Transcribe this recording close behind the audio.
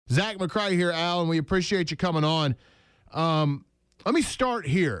Zach McCrite here, Al, and we appreciate you coming on. Let me start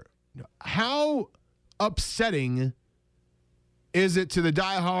here. How upsetting is it to the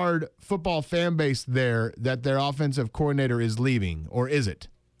diehard football fan base there that their offensive coordinator is leaving, or is it?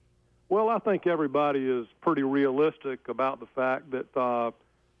 Well, I think everybody is pretty realistic about the fact that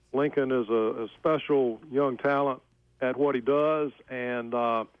Lincoln is a special young talent at what he does, and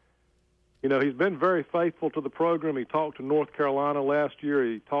he's been very faithful to the program. He talked to North Carolina last year.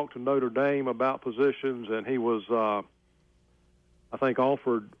 He talked to Notre Dame about positions, and he was, I think,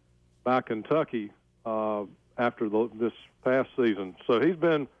 offered by Kentucky after this past season. So he's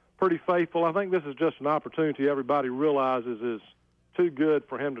been pretty faithful. I think this is just an opportunity everybody realizes is too good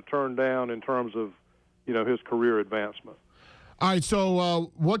for him to turn down in terms of, his career advancement. All right.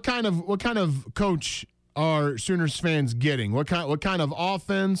 So what kind of coach are Sooners fans getting? What kind of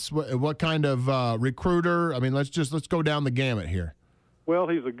offense? What kind of recruiter? I mean, let's go down the gamut here. Well,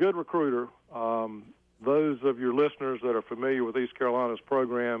 he's a good recruiter. Those of your listeners that are familiar with East Carolina's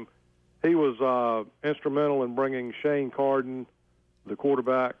program, he was instrumental in bringing Shane Carden, the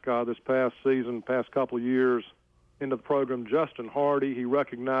quarterback this past season, past couple of years, into the program. Justin Hardy, he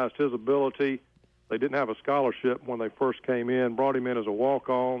recognized his ability. They didn't have a scholarship when they first came in, brought him in as a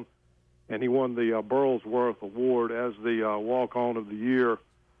walk-on, and he won the Burlsworth Award as the walk-on of the year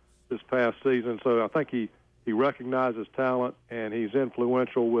this past season. So I think he recognizes talent, and he's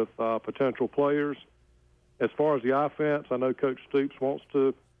influential with potential players. As far as the offense, I know Coach Stoops wants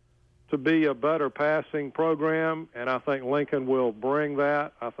to be a better passing program, and I think Lincoln will bring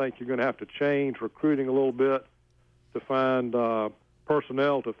that. I think you're going to have to change recruiting a little bit to find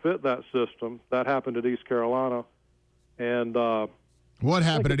personnel to fit that system. That happened at East Carolina. And what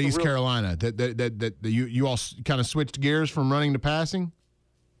happened at East Carolina? That you all kind of switched gears from running to passing?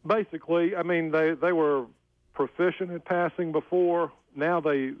 Basically, I mean, they were proficient at passing before. Now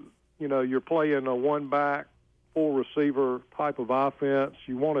you're playing a one-back, full-receiver type of offense.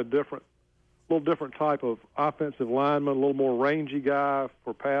 You want a little different type of offensive lineman, a little more rangy guy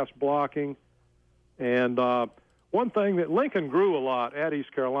for pass blocking. And one thing that Lincoln grew a lot at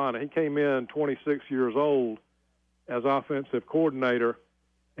East Carolina, he came in 26 years old as offensive coordinator.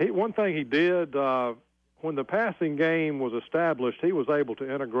 One thing he did, when the passing game was established, he was able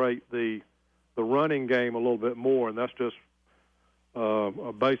to integrate the running game a little bit more, and that's just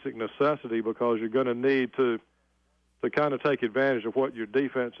a basic necessity because you're going to need to kind of take advantage of what your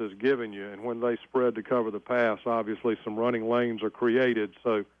defense is giving you. And when they spread to cover the pass, obviously some running lanes are created.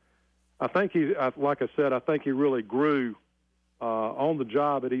 So I think like I said, I think he really grew on the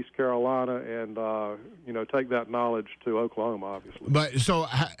job at East Carolina and, take that knowledge to Oklahoma, obviously. But so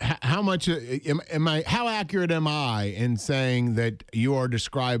how much how accurate am I in saying that you are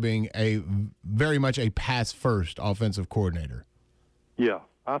describing very much a pass-first offensive coordinator? Yeah,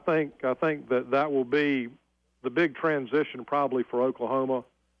 I think that will be the big transition probably for Oklahoma.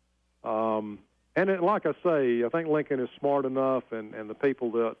 And like I say, I think Lincoln is smart enough, and the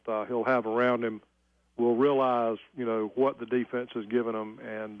people that he'll have around him will realize, what the defense has given them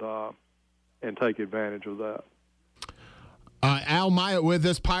and take advantage of that. Al Myatt with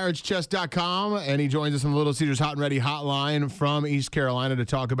us, PiratesChest.com, and he joins us on the Little Caesars Hot and Ready hotline from East Carolina to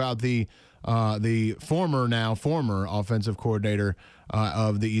talk about the former offensive coordinator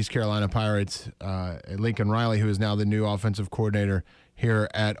of the East Carolina Pirates, Lincoln Riley, who is now the new offensive coordinator here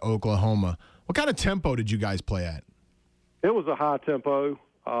at Oklahoma. What kind of tempo did you guys play at? It was a high tempo.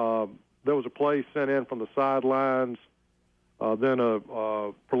 There was a play sent in from the sidelines, then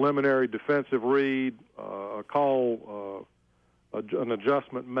a preliminary defensive read, a call, an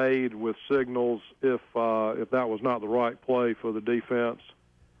adjustment made with signals if that was not the right play for the defense,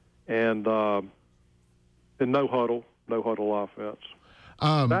 and no huddle offense.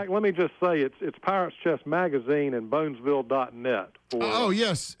 Back, let me just say it's Pirates Chest Magazine and Bonesville.net.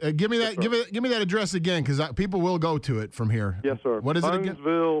 Yes, give me that. Give me that address again, because people will go to it from here. Yes, sir. What is it again?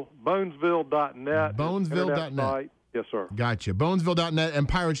 Bonesville.net. Bonesville.net. Yes, sir. Gotcha. Bonesville.net and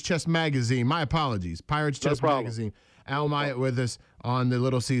Pirates Chest Magazine. My apologies. Pirates Chest Magazine. Al Myatt with us on the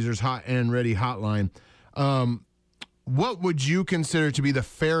Little Caesars Hot and Ready hotline. What would you consider to be the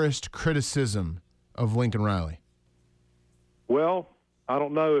fairest criticism of Lincoln Riley? Well, I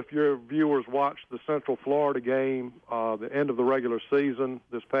don't know if your viewers watched the Central Florida game, the end of the regular season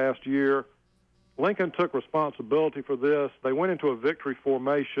this past year. Lincoln took responsibility for this. They went into a victory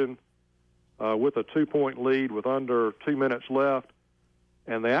formation with a 2-point lead with under 2 minutes left,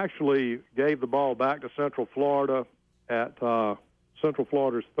 and they actually gave the ball back to Central Florida at Central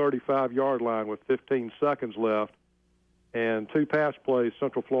Florida's 35-yard line with 15 seconds left, and 2 pass plays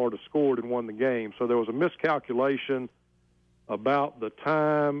Central Florida scored and won the game. So there was a miscalculation about the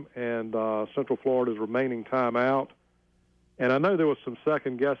time and Central Florida's remaining timeout. And I know there was some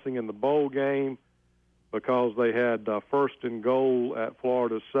second guessing in the bowl game because they had first and goal at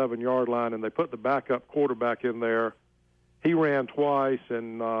Florida's 7-yard line, and they put the backup quarterback in there. He ran twice,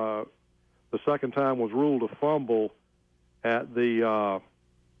 and the second time was ruled a fumble at the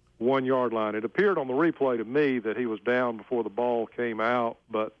 1-yard line. It appeared on the replay to me that he was down before the ball came out,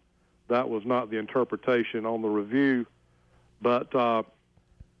 but that was not the interpretation on the review. But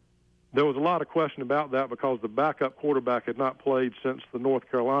there was a lot of question about that because the backup quarterback had not played since the North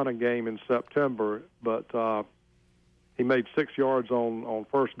Carolina game in September, but he made 6 yards on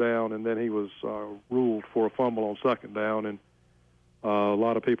first down, and then he was ruled for a fumble on second down. And a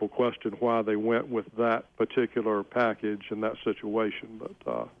lot of people questioned why they went with that particular package in that situation.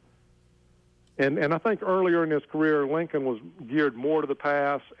 But and I think earlier in his career, Lincoln was geared more to the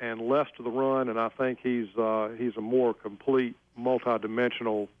pass and less to the run, and I think he's a more complete,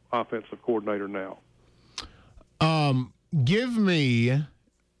 multi-dimensional offensive coordinator now. Give me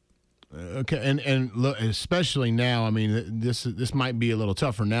okay, and look, especially now. I mean, this might be a little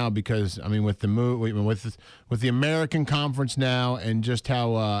tougher now because I mean, with the move with the American Conference now, and just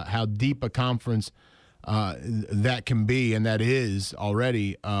how deep a conference that can be, and that is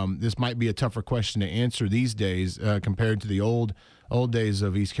already. This might be a tougher question to answer these days compared to the old days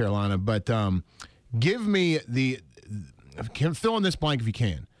of East Carolina. But give me fill in this blank if you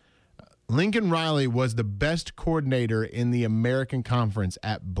can. Lincoln Riley was the best coordinator in the American Conference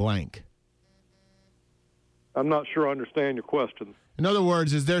at blank. I'm not sure I understand your question. In other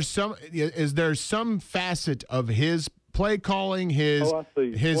words, is there some facet of his play calling, his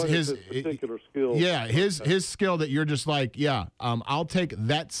particular skill? Yeah, his skill that you're just like, I'll take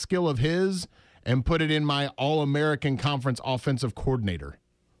that skill of his and put it in my All-American Conference offensive coordinator.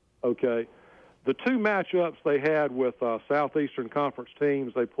 Okay. The two matchups they had with Southeastern Conference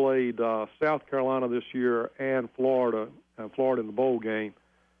teams, they played South Carolina this year and Florida in the bowl game.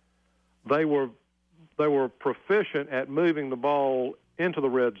 They were proficient at moving the ball into the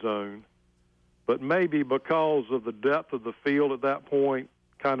red zone, but maybe because of the depth of the field at that point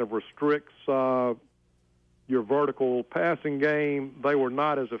kind of restricts your vertical passing game, they were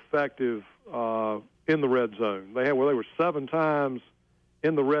not as effective in the red zone. They were 7 times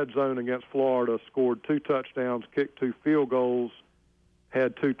in the red zone against Florida, scored 2 touchdowns, kicked 2 field goals,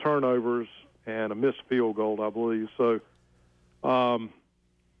 had 2 turnovers, and a missed field goal, I believe. So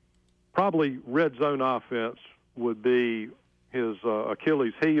probably red zone offense would be his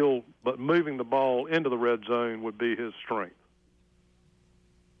Achilles heel, but moving the ball into the red zone would be his strength.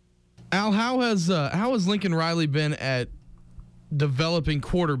 Al, how has Lincoln Riley been at developing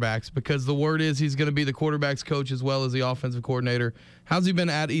quarterbacks? Because the word is he's going to be the quarterback's coach as well as the offensive coordinator. How's he been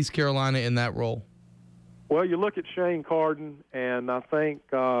at East Carolina in that role? Well, you look at Shane Carden, and I think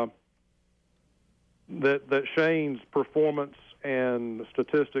that Shane's performance and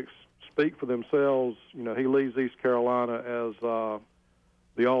statistics speak for themselves. You know, he leads East Carolina as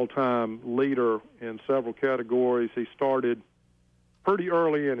the all-time leader in several categories. He started pretty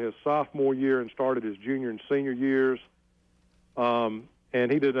early in his sophomore year and started his junior and senior years. And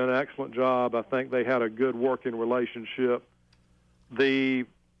he did an excellent job. I think they had a good working relationship.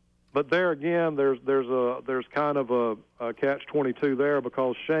 But there again, there's kind of a catch-22 there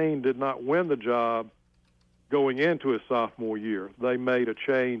because Shane did not win the job going into his sophomore year. They made a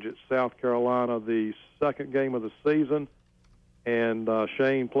change at South Carolina the second game of the season, and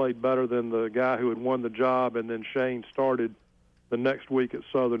Shane played better than the guy who had won the job, and then Shane started the next week at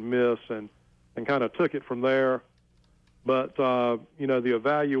Southern Miss and kind of took it from there. But, you know, the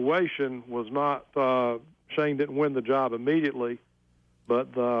evaluation was not Shane didn't win the job immediately, but,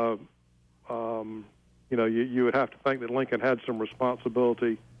 you know, you would have to think that Lincoln had some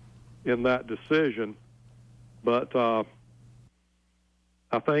responsibility in that decision. But I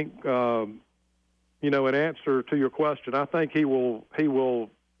think, you know, in answer to your question, I think he will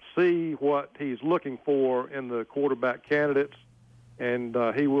see what he's looking for in the quarterback candidates, and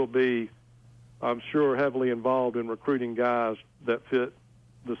he will be, I'm sure, heavily involved in recruiting guys that fit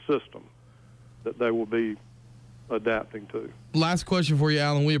the system that they will be adapting to. Last question for you,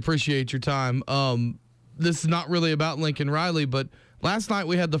 Alan. We appreciate your time. This is not really about Lincoln Riley, but last night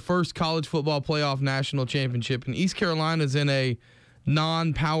we had the first college football playoff national championship, and East Carolina's in a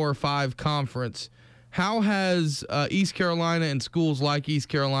non-Power 5 conference. How has East Carolina and schools like East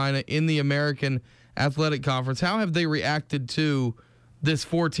Carolina in the American Athletic Conference, how have they reacted to this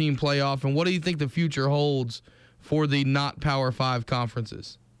 4-team playoff, and what do you think the future holds for the not Power 5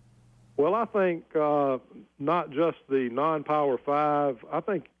 conferences? Well, I think not just the non-Power 5. I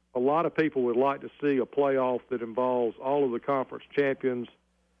think a lot of people would like to see a playoff that involves all of the conference champions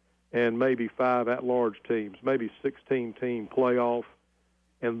and maybe 5 at-large teams, maybe 16-team playoff.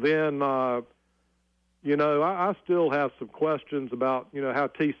 And then, I still have some questions about, how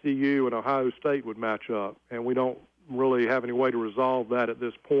TCU and Ohio State would match up. And we don't really have any way to resolve that at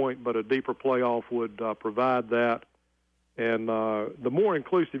this point, but a deeper playoff would provide that. And the more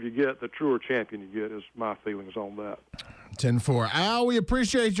inclusive you get, the truer champion you get is my feelings on that. 10-4. Al, we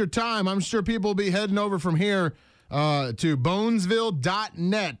appreciate your time. I'm sure people will be heading over from here to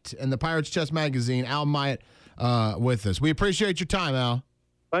bonesville.net and the Pirates Chess Magazine. Al Myatt with us. We appreciate your time, Al.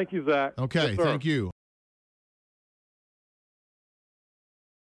 Thank you, Zach. Okay, yes, thank you.